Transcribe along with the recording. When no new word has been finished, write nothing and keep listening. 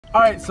All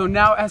right, so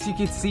now as you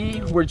can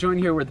see, we're joined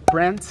here with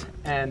Brent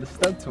and the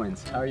Stoke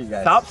twins. How are you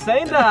guys? Stop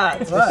saying that.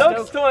 The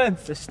Stokes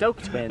twins. The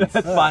Stoke twins.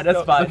 That's fine.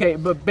 That's fine. Okay,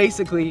 but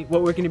basically,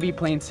 what we're gonna be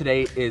playing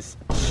today is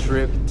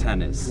strip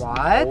tennis.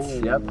 What?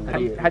 Oh, yep.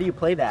 How do you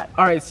play that?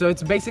 All right, so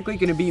it's basically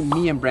gonna be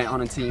me and Brent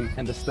on a team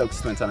and the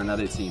Stokes twins on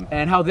another team.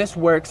 And how this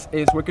works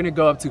is we're gonna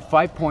go up to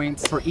 5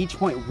 points. For each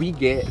point we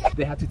get,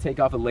 they have to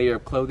take off a layer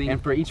of clothing.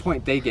 And for each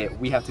point they get,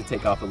 we have to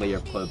take off a layer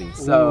of clothing.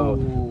 So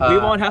we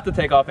won't have to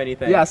take off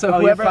anything. Yeah, so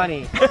whoever,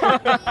 funny.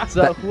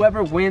 so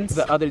whoever wins,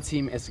 the other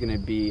team is gonna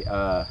be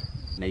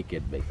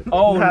naked, basically.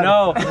 Oh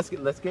no. Let's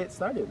get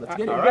started. Let's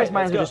get it. You guys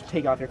might as well just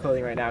take off your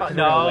clothing right now.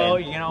 No,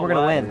 you know we're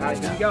gonna win. All right,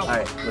 here we go. All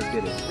right, let's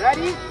get it.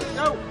 Ready?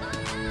 Go.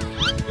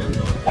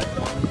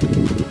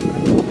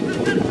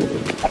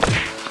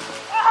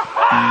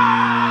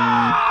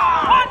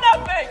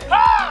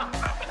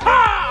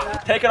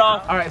 Take it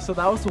off. All right, so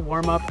that was a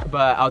warm up,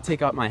 but I'll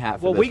take out my hat.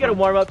 For Well, this we gotta one.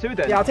 warm up too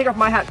then. Yeah, I'll take off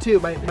my hat too.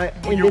 My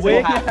Your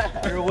wig.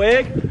 hat. Your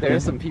wig.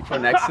 There's some people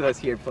next to us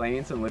here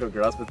playing, some little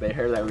girls, but they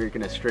heard that we were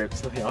gonna strip,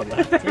 so they all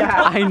left.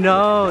 Yeah. I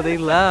know, they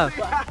love.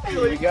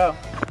 Here we go.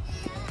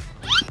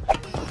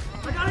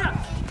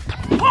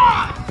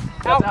 Ow,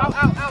 ow,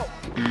 ow, ow.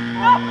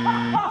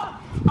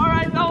 All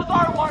right, that was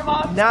our warm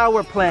up. Now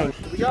we're playing.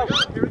 Here we go.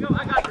 Here we go.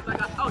 I got this. I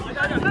got. Oh, you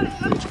got it. You got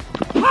it.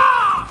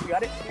 You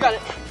got it? You got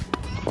it.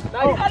 No,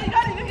 you got it. You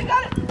got it. You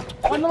got it.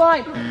 On the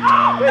line. Oh,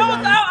 that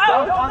was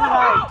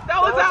out.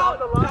 That was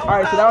out. All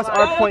right, so that was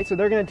our point. So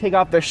they're gonna take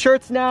off their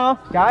shirts now.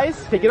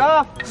 Guys, take it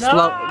off.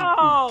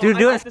 No. Dude,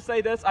 do I it. have to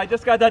say this. I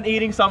just got done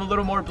eating, so I'm a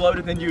little more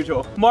bloated than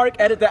usual. Mark,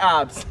 edit the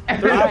abs. All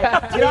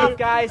right, get off,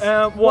 guys.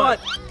 One.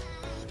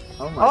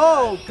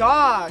 Oh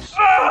gosh.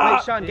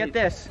 Wait, Sean, get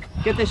this.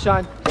 Get this,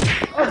 Sean.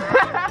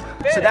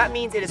 So that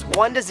means it is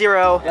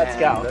 1-0. Let's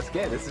go. Let's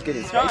get it. This is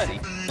getting spicy.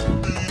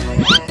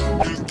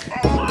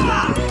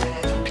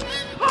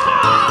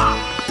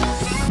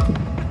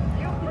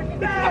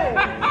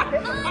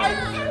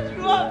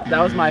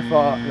 That was my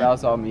fault. That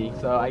was all me.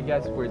 So I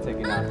guess we're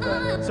taking off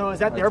the. So is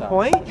that their tied.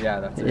 point? Yeah,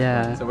 that's it.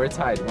 Yeah. So we're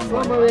tied. 1-1.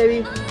 One more,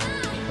 baby.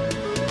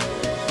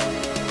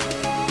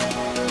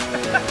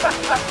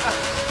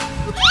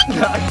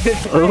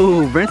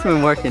 Oh, Brent's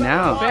been working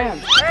out. Hey.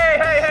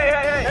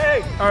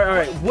 All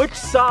right. Which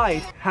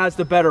side has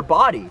the better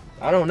body?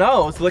 I don't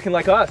know. It's looking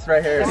like us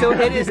right here. So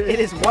it is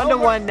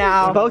 1-1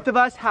 now. Both of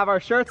us have our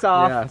shirts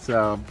off. Yeah.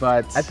 So,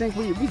 but I think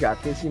we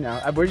got this. You know,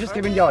 we're just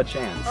giving y'all a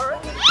chance.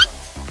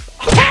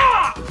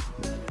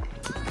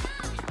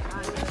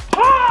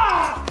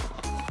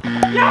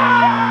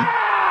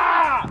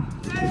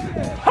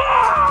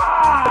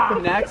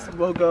 Next,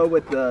 we'll go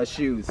with the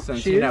shoes.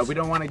 Since you know we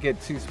don't want to get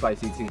too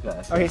spicy too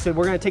fast. Okay, so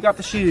we're gonna take off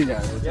the shoes.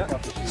 Yeah, we'll take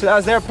off the shoes. So that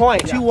was their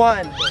point.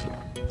 2-1.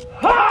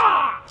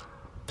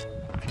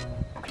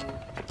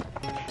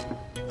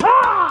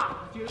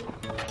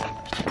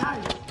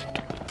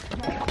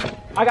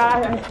 I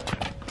got it.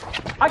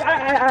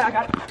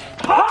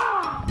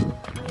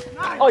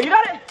 Oh, you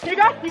got it. You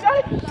got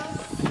it.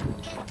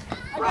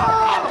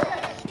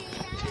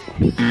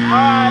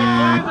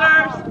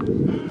 Alright,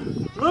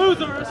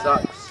 losers.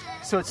 Sucks.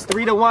 So it's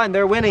 3-1.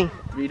 They're winning.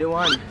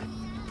 3-1.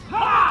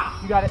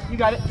 You got it. You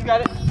got it. You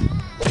got it.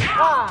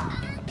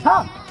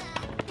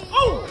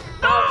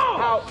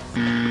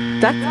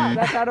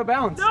 That's out of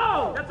bounds.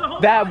 No, that's a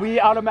home That we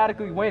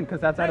automatically win because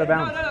that's out of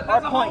bounds.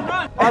 That's a home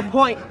run. Our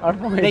point. Our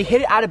point. They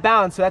hit it out of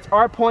bounds, so that's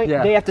our point.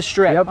 Yeah. They have to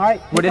strip. Yep. All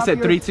right. What is it?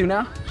 3-2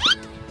 now?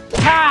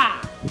 Ha!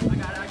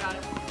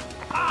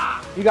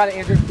 You got it,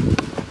 Andrew.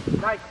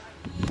 Nice.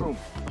 Boom.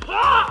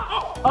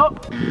 Oh,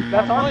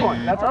 that's our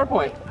point. That's our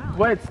point.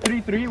 What? It's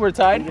 3-3. We're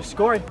tied. You're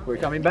scoring. We're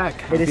coming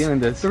back. It is Feeling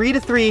this.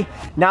 3-3.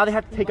 Now they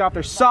have to take off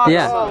their socks.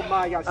 Yeah. Oh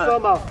my God.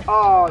 Slow-mo.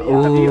 Oh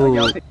yeah.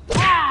 Ooh.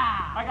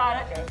 I got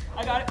it.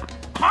 I got it.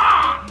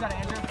 Ha! You got it,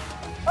 Andrew.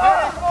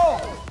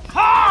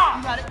 Ha!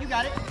 You got it. You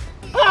got it.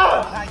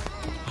 Ha!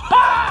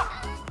 Ha!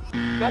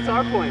 That's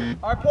our point.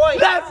 Our point.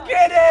 Let's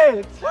get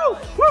it! Woo,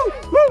 woo,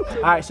 woo.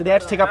 All right, so they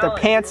have to take off their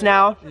pants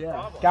now.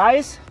 Yeah.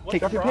 Guys,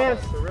 take off your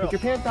pants. Take your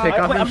pants off. Take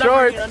off Wait, them I'm not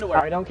wearing shorts. underwear.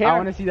 I don't care. I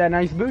want to see that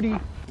nice booty.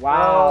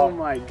 Wow. Oh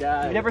my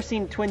God. I've never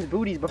seen twins'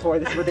 booties before.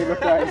 This is what they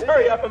look like.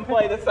 Hurry up and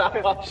play this out.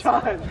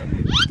 Sean.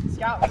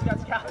 Scout. We got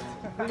scouts.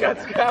 Got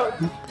scout.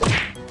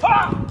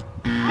 Ha!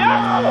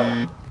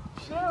 No!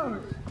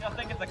 Shoot! Y'all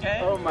think it's a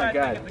game? Oh my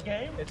God. Think it's a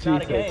game? It's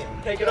not a game.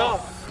 Take it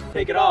off.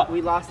 Take it off.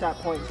 We lost that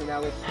point, so now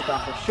we have to take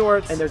off our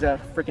shorts. And there's a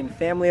freaking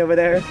family over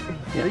there.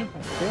 Here we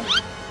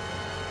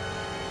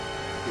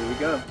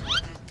go.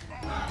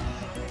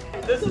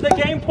 This is the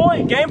game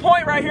point. Game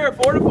point right here.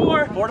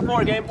 4-4.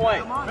 4-4. Game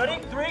point.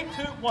 Ready? 3,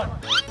 2, 1.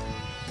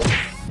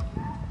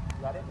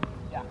 Got it?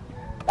 Yeah.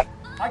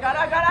 I got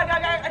it.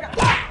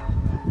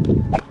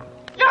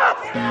 Yes!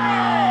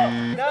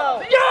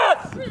 No.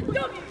 Yes!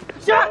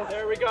 Yes!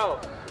 There we go.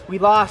 We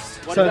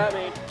lost. What So, does that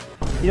mean?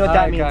 you know what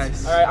that Alright, means?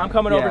 guys. All right, I'm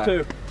coming over Yeah.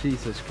 too.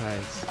 Jesus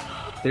Christ.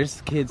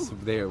 There's kids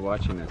there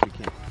watching us. We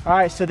can't. All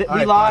right, so we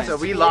Alright, lost. So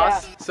we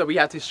lost. So we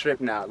have to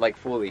strip now, like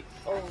fully.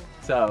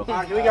 So. All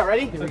right, here we go.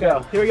 Ready? Here we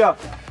go. Here we go.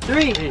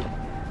 3,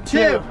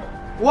 2,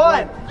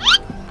 1.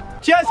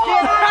 Just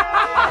kidding!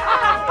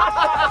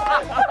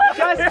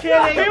 Just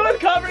kidding! He was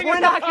covering We're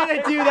not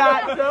gonna do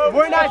that!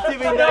 We're not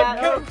doing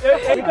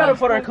that! We gotta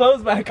put our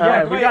clothes back on.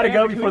 Yeah, we gotta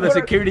go before the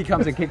security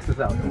comes and kicks us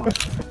out. Come on.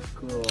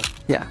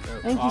 Yeah.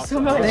 Thank you so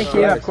much. Thank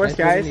you. Of course,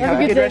 guys. Have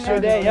a good rest of your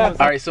day. Yeah.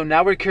 All right, so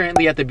now we're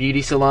currently at the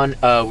beauty salon.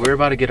 We're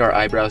about to get our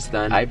eyebrows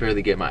done. I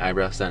barely get my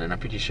eyebrows done, and I'm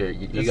pretty sure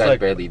you guys like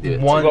barely do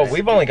it. Well,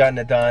 we've only gotten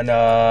it done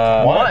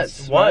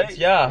once,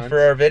 yeah, for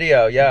our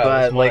video, yeah.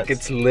 But like,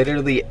 it's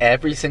literally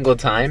every single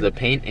time the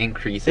pain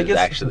increases. It gets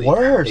actually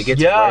worse. It gets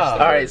yeah.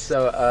 worse. All right,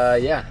 so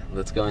yeah,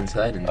 let's go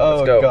inside and oh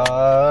let's go.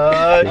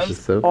 God. This is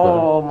so fun.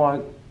 Oh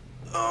my.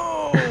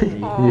 Oh.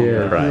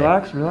 Yeah. Right.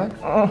 Relax, relax.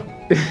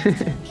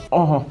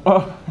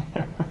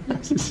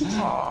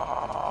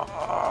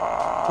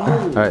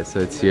 Alright, so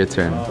it's your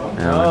turn.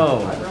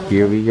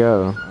 Here we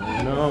go.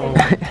 No.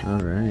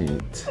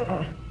 Alright.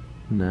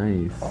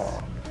 Nice.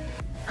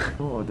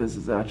 Oh, this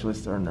is actually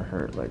starting to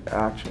hurt, like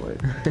actually.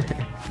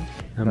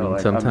 I mean,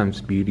 like,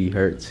 sometimes beauty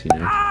hurts, you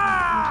know.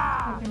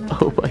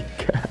 Oh my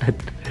god.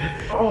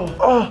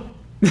 Oh.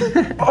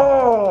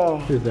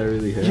 Does that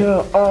really hurt?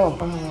 Yeah,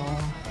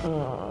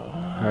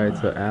 Alright,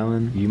 so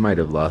Alan, you might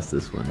have lost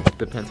this one.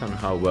 Depends on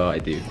how well I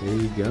do. There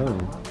you go.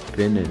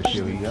 Finish.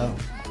 Here we go.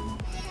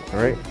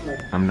 Alright.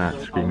 I'm not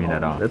screaming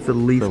at all. That's the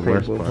least The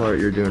worst painful part. part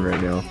you're doing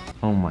right now.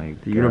 Oh my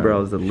god. The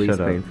unibrow is the least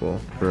Shut up. painful.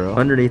 For real?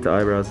 Underneath the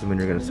eyebrows is when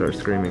you're gonna start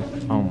screaming.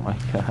 Oh my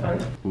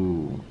god.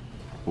 Ooh.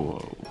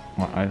 Whoa.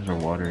 My eyes are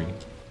watering.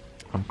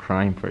 I'm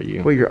crying for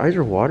you. Wait, your eyes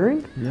are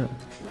watering? Yeah.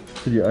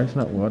 Did your eyes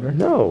not water? Oh,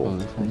 No.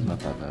 this one's not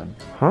that bad.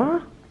 Huh?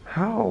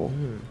 How?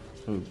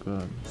 So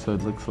good. So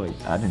it looks like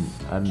I didn't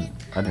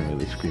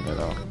really scream at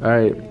all. All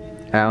right,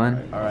 Alan.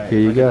 All right, Here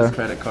you look go. at his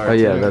credit card, Oh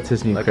yeah, too. that's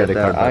his new Look credit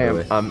at card. that. By the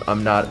way.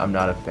 I'm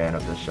not a fan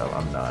of this show.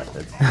 I'm not.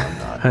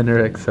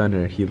 Hunter x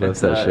Hunter. He loves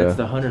that show. It's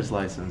the hunter's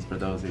license for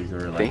those who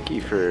are like. Thank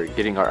you for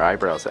getting our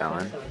eyebrows,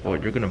 Alan.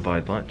 What, you're gonna buy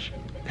lunch?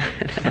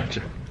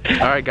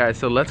 All right, guys.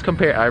 So let's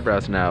compare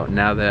eyebrows now.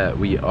 Now that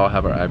we all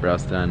have our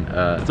eyebrows done,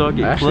 all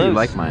get I actually close.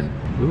 like mine.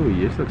 Ooh,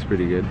 yours looks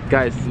pretty good.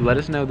 Guys, let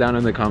us know down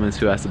in the comments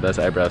who has the best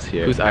eyebrows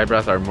here. Whose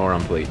eyebrows are more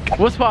on fleek.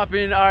 What's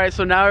poppin'? All right,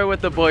 so now we're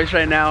with the boys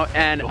right now,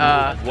 and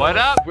What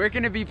up? we're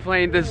gonna be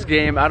playing this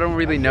game. I don't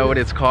really know what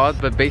it's called,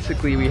 but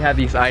basically we have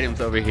these items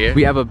over here.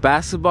 We have a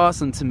basketball,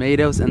 some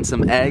tomatoes, and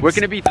some eggs. We're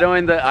gonna be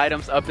throwing the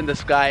items up in the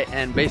sky,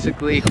 and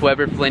basically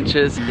whoever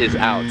flinches is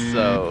out.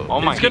 So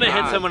It's gonna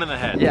hit someone in the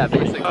head. yeah,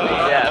 basically,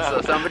 yeah.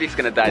 So somebody's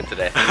gonna die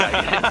today.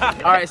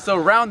 All right, so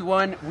round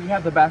one, we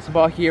have the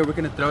basketball here. We're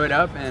gonna throw it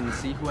up and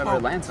see whoever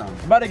lands on.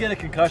 I'm about to get a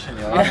concussion,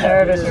 yo. I'm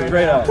nervous.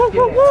 Straight up.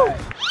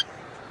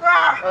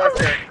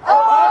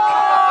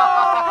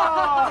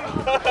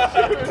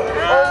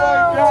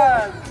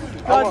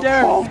 God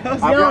damn.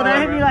 Yo, that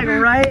hit me like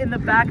right in the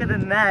back of the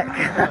neck.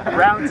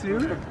 Round two,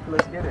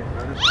 let's get it.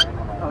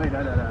 Oh, wait,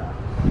 no.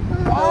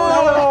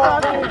 Oh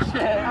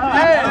shit!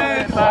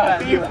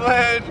 Hey, You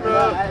played,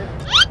 bro.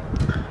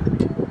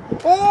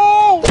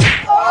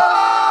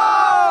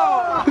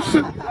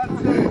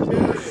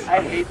 I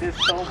hate this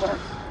so much.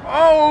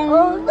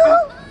 Oh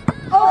no!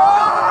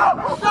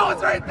 Oh no!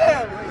 It's right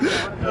there.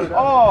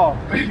 Oh!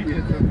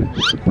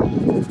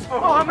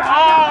 Oh, I'm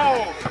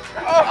out!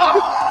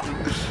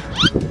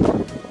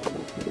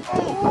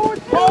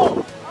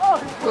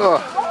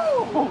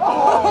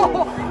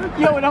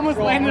 Yo, it almost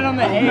landed on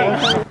the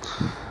egg.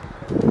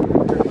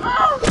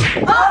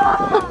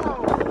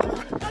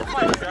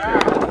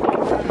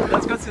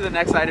 Let's go to the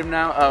next item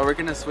now. We're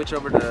gonna switch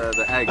over to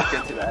the eggs.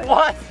 Get to the eggs.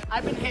 What?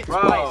 I've been hit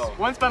twice.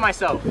 Once by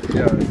myself.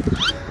 Didn't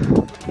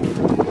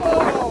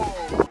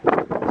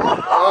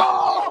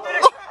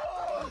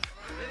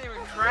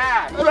even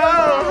crack. No!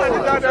 I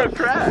did not know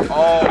crack.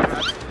 Oh!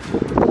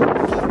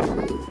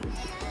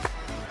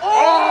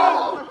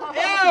 Oh!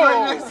 Ew!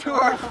 Right next to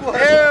our foot.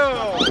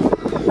 Ew!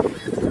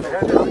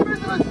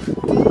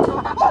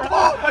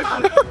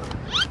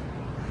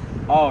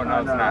 Oh no,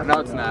 it's not. No,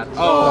 it's not.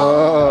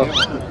 Oh.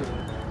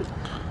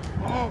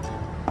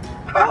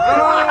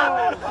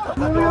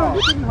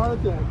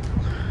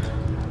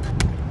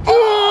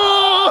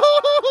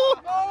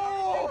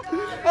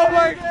 Oh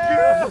my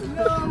god!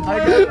 I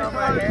got it on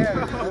my hand.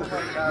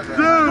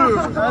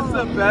 Dude! That's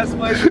the best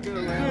place to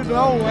land. Dude,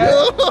 no way.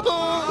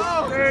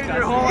 There's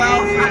your whole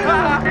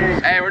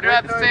outfit. Hey, we're doing it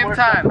at the same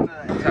time.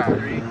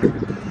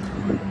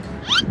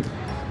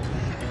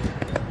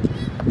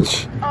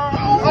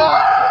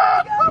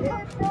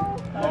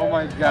 Oh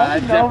my god, I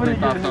definitely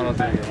thought someone was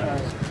gonna get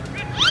that.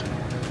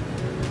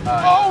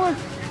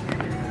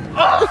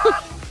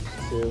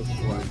 Two,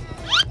 one.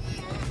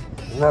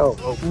 No.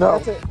 No.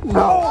 That's it.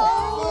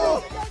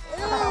 No.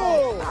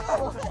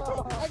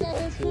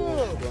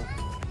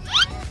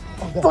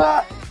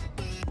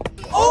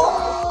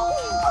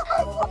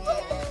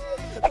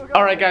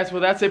 Alright guys,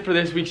 well that's it for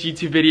this week's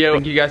YouTube video.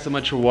 Thank you guys so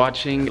much for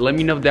watching. Let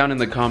me know down in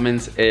the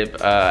comments if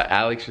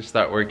Alex should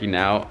start working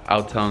out.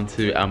 I'll tell him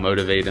to, I'll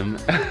motivate him.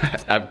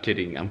 I'm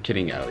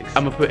kidding Alex.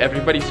 I'm gonna put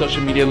everybody's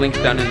social media links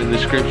down in the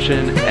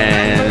description,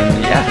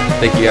 and yeah,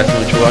 thank you guys so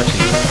much for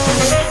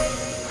watching.